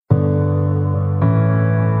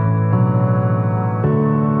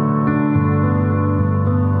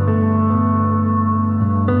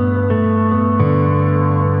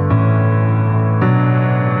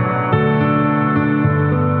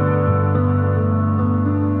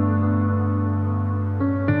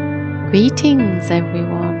Greetings,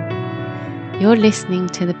 everyone. You're listening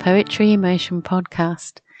to the Poetry Emotion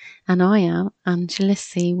podcast, and I am Angela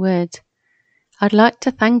C. Wood. I'd like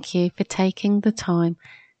to thank you for taking the time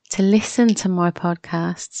to listen to my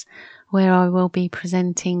podcasts, where I will be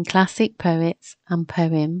presenting classic poets and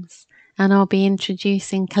poems, and I'll be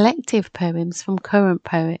introducing collective poems from current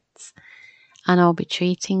poets, and I'll be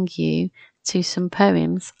treating you to some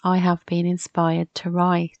poems I have been inspired to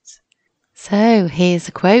write. So here's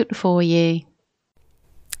a quote for you.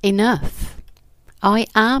 Enough. I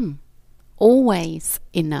am always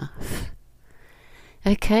enough.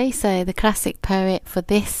 Okay, so the classic poet for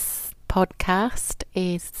this podcast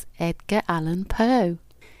is Edgar Allan Poe.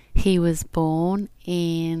 He was born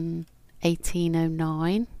in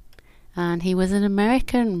 1809 and he was an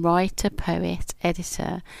American writer, poet,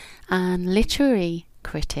 editor and literary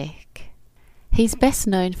critic. He's best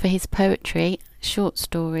known for his poetry, short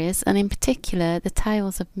stories, and in particular the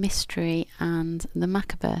tales of mystery and the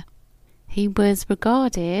macabre. He was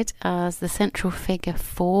regarded as the central figure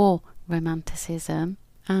for Romanticism,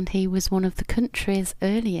 and he was one of the country's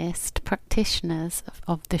earliest practitioners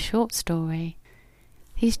of the short story.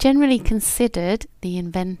 He's generally considered the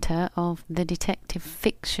inventor of the detective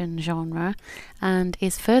fiction genre and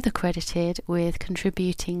is further credited with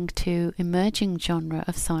contributing to emerging genre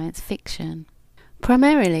of science fiction.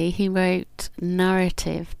 Primarily, he wrote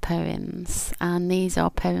narrative poems, and these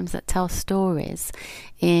are poems that tell stories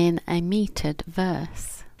in a metered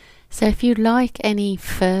verse. So if you'd like any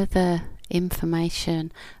further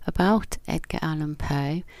information about Edgar Allan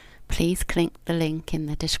Poe, please click the link in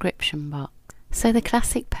the description box. So the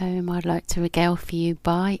classic poem I'd like to regale for you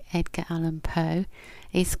by Edgar Allan Poe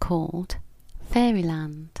is called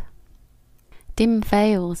Fairyland. Dim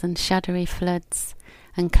vales and shadowy floods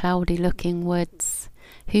and cloudy-looking woods,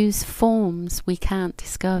 whose forms we can't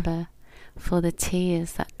discover for the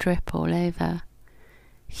tears that drip all over.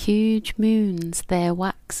 Huge moons there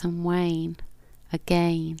wax and wane,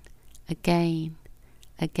 again, again,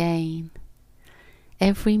 again.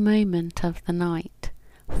 Every moment of the night,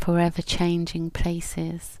 forever changing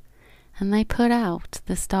places, and they put out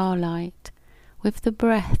the starlight with the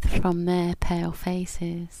breath from their pale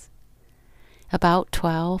faces. About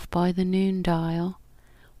 12 by the noon dial,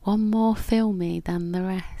 one more filmy than the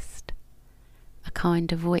rest, a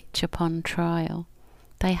kind of witch upon trial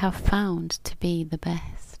they have found to be the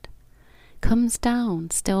best, comes down,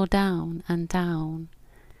 still down and down,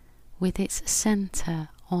 with its centre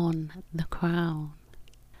on the crown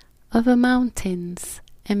of a mountain's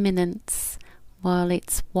eminence, while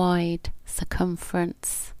its wide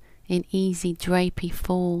circumference in easy drapey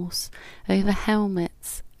falls over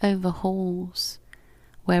helmets, over halls,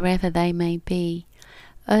 wherever they may be,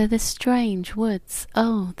 o'er the strange woods,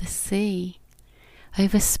 oh, the sea,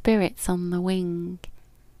 over spirits on the wing,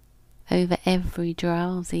 over every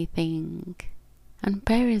drowsy thing, and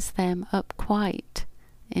buries them up quite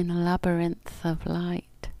in a labyrinth of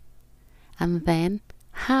light. And then,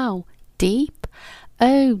 how deep,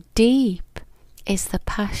 oh, deep is the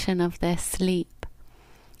passion of their sleep.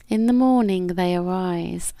 In the morning they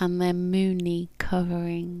arise, and their moony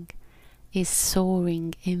covering is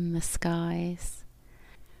soaring in the skies,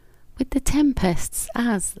 with the tempests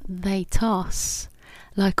as they toss,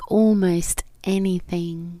 like almost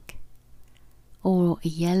anything, or a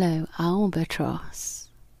yellow albatross.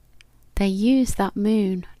 They use that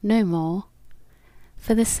moon no more,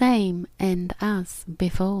 for the same end as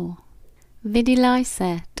before.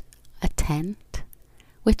 Videlicet a tent,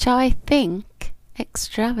 which I think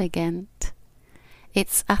extravagant,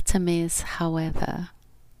 its atomies, however,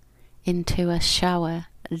 into a shower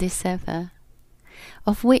dissever,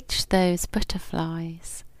 of which those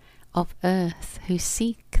butterflies of earth who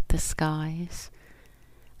seek the skies,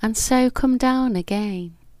 and so come down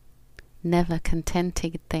again, never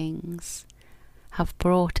contented things, have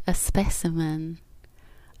brought a specimen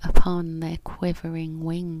upon their quivering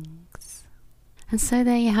wings. And so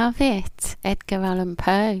there you have it, Edgar Allan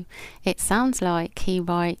Poe. It sounds like he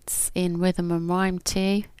writes in rhythm and rhyme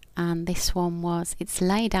too, and this one it's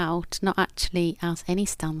laid out not actually as any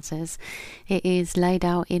stanzas, it is laid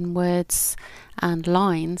out in words and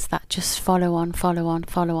lines that just follow on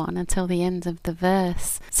until the end of the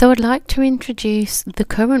verse. So I'd like to introduce the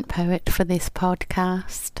current poet for this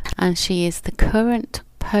podcast, and she is the current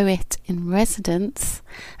poet in residence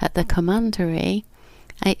at the Commandery.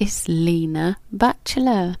 It is Lena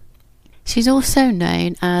Batchelor. She's also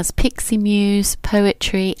known as Pixie Muse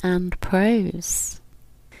Poetry and Prose.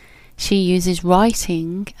 She uses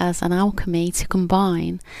writing as an alchemy to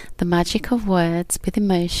combine the magic of words with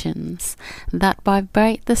emotions that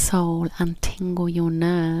vibrate the soul and tingle your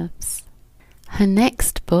nerves. Her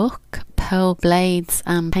next book, Pearl Blades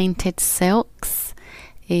and Painted Silks,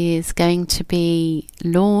 is going to be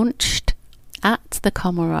launched at the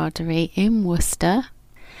Camaraderie in Worcester.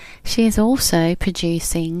 She is also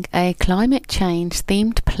producing a climate change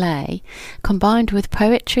themed play combined with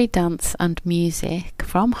poetry, dance and music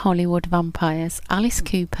from Hollywood vampires Alice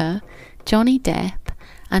Cooper, Johnny Depp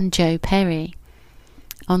and Joe Perry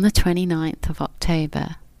on the 29th of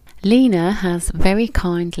October. Lena has very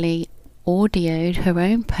kindly audioed her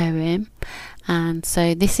own poem, and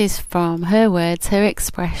so this is from her words, her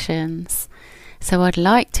expressions. So I'd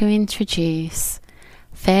like to introduce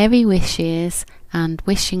Fairy Wishes and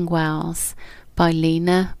Wishing Wells by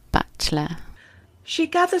Lena Batchelor. She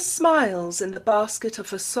gathers smiles in the basket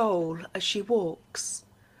of her soul as she walks,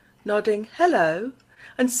 nodding hello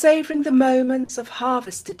and savouring the moments of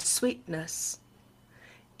harvested sweetness.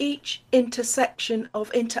 Each intersection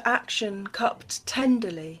of interaction cupped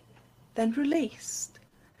tenderly, then released.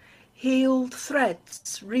 Healed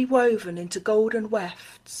threads rewoven into golden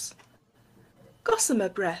wefts. Gossamer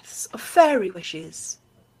breaths of fairy wishes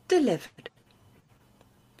delivered.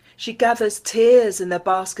 She gathers tears in the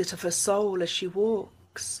basket of her soul as she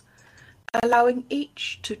walks, allowing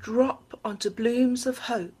each to drop onto blooms of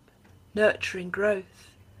hope, nurturing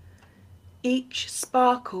growth. Each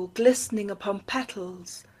sparkle glistening upon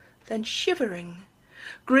petals, then shivering,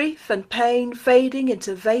 grief and pain fading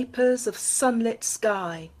into vapours of sunlit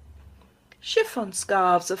sky. Chiffon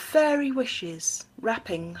scarves of fairy wishes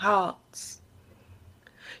wrapping hearts.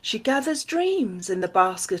 She gathers dreams in the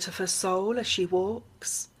basket of her soul as she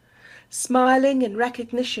walks, smiling in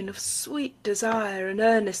recognition of sweet desire and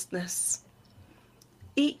earnestness.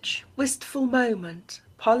 Each wistful moment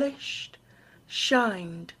polished,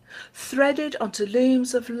 shined, threaded onto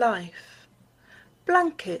looms of life,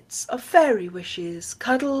 blankets of fairy wishes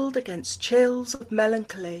cuddled against chills of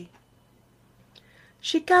melancholy.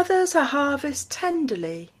 She gathers her harvest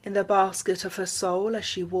tenderly in the basket of her soul as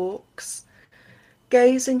she walks,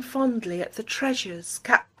 gazing fondly at the treasures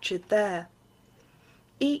captured there.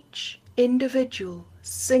 Each individual,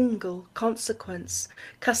 single consequence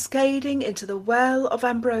cascading into the well of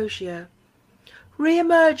ambrosia,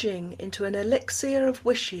 re-emerging into an elixir of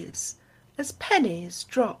wishes as pennies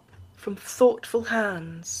drop from thoughtful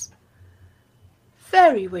hands.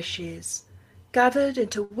 Fairy wishes gathered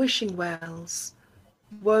into wishing wells,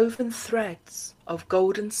 woven threads of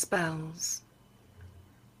golden spells.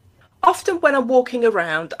 Often when I'm walking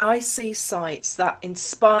around, I see sights that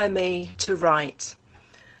inspire me to write.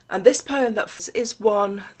 And this poem is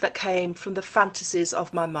one that came from the fantasies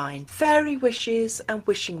of my mind. Fairy wishes and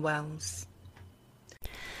wishing wells.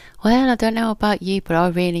 Well, I don't know about you, but I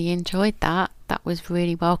really enjoyed that. That was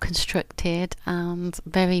really well constructed and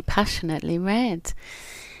very passionately read.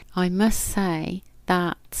 I must say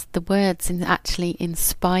that the words actually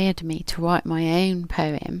inspired me to write my own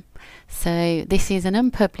poem. So this is an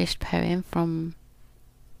unpublished poem from,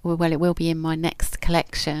 well, it will be in my next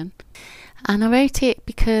collection. And I wrote it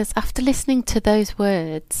because after listening to those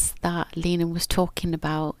words that Lena was talking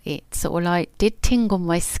about, it sort of like did tingle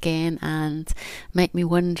my skin and make me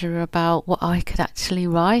wonder about what I could actually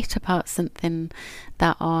write about something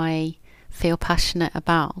that I feel passionate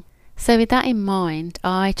about. So with that in mind,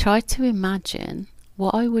 I tried to imagine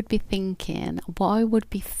what I would be thinking, what I would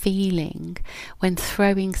be feeling when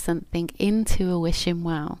throwing something into a wishing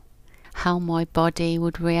well, how my body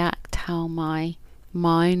would react, how my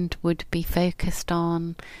mind would be focused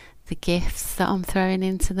on the gifts that I'm throwing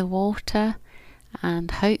into the water, and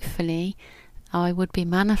hopefully I would be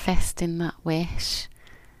manifesting that wish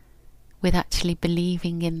with actually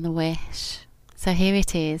believing in the wish. So here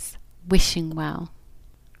it is, wishing well.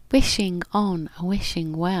 Wishing on a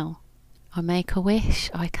wishing well, I make a wish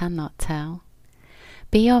I cannot tell.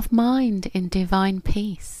 Be of mind in divine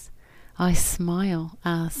peace, I smile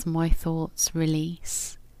as my thoughts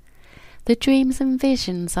release. The dreams and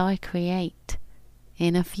visions I create,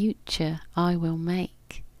 in a future I will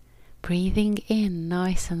make. Breathing in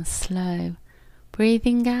nice and slow,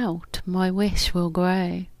 breathing out my wish will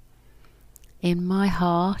grow. In my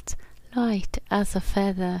heart, light as a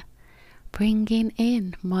feather, bringing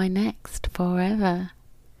in my next forever.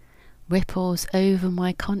 Ripples over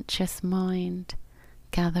my conscious mind,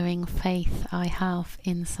 gathering faith I have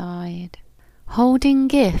inside. Holding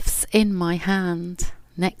gifts in my hand,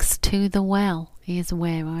 next to the well is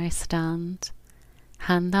where I stand.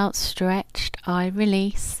 Hand outstretched I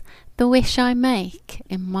release the wish I make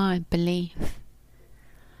in my belief.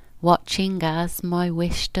 Watching as my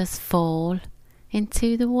wish does fall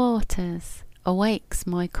into the waters, awakes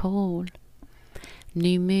my call.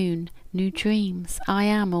 New moon, new dreams, I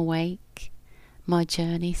am awake. My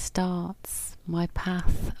journey starts, my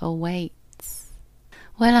path awaits.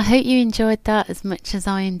 Well, I hope you enjoyed that as much as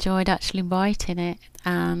I enjoyed actually writing it,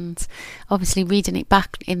 and obviously reading it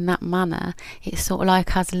back in that manner. It sort of like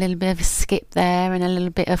has a little bit of a skip there and a little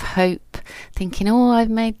bit of hope, thinking, oh, I've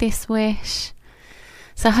made this wish.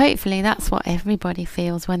 So hopefully that's what everybody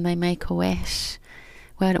feels when they make a wish.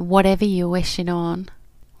 Whatever you're wishing on,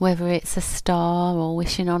 whether it's a star or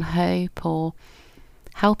wishing on hope or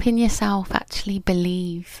helping yourself actually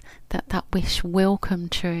believe that that wish will come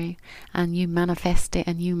true, and you manifest it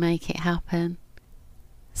and you make it happen.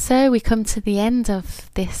 So we come to the end of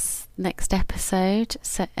this next episode.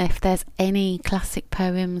 So if there's any classic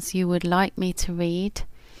poems you would like me to read,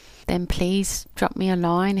 then please drop me a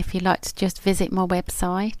line if you'd like to just visit my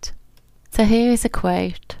website. So here is a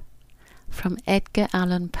quote from Edgar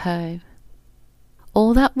Allan Poe.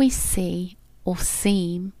 All that we see or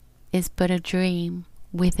seem is but a dream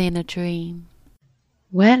within a dream.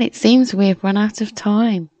 Well, it seems we've run out of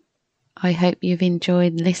time. I hope you've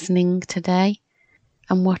enjoyed listening today,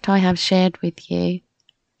 and what I have shared with you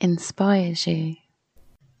inspires you.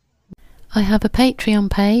 I have a Patreon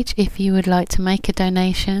page if you would like to make a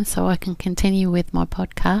donation so I can continue with my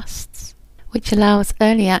podcasts, which allows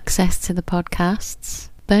early access to the podcasts,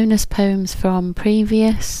 bonus poems from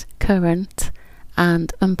previous, current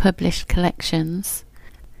and unpublished collections,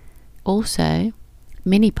 also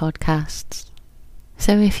mini podcasts.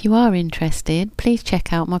 So if you are interested, please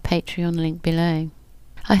check out my Patreon link below.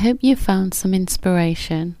 I hope you found some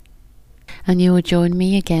inspiration and you will join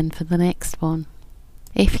me again for the next one.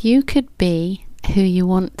 If you could be who you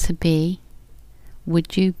want to be,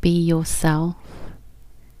 would you be yourself?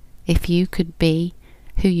 If you could be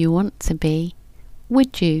who you want to be,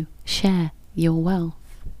 would you share your wealth?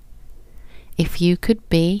 If you could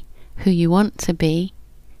be who you want to be,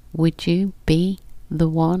 would you be the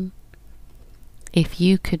one? If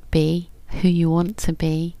you could be who you want to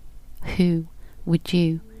be, who would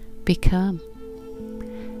you become?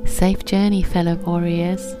 Safe journey, fellow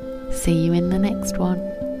warriors. See you in the next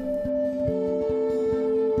one.